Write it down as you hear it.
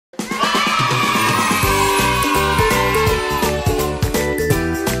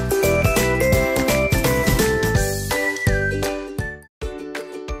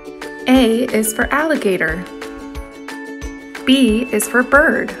A is for alligator. B is for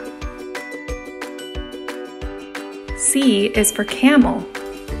bird. C is for camel.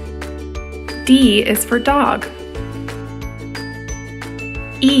 D is for dog.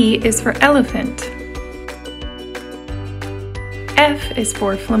 E is for elephant. F is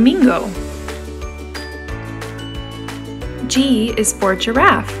for flamingo. G is for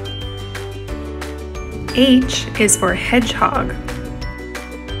giraffe. H is for hedgehog.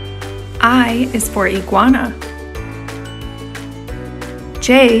 I is for iguana.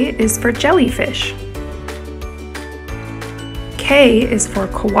 J is for jellyfish. K is for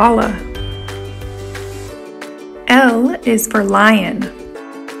koala. L is for lion.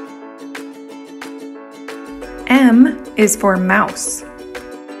 M is for mouse.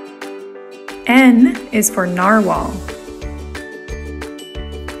 N is for narwhal.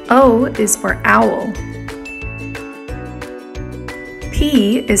 O is for owl.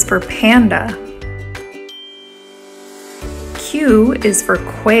 P is for panda. Q is for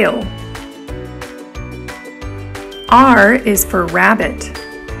quail. R is for rabbit.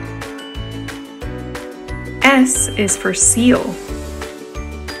 S is for seal.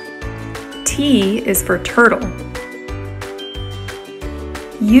 T is for turtle.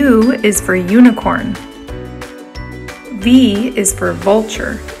 U is for unicorn. V is for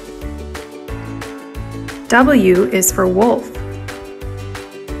vulture. W is for wolf.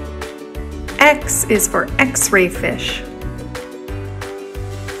 X is for X-ray fish.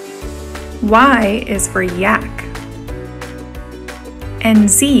 Y is for yak. And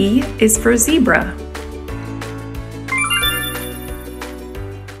Z is for zebra.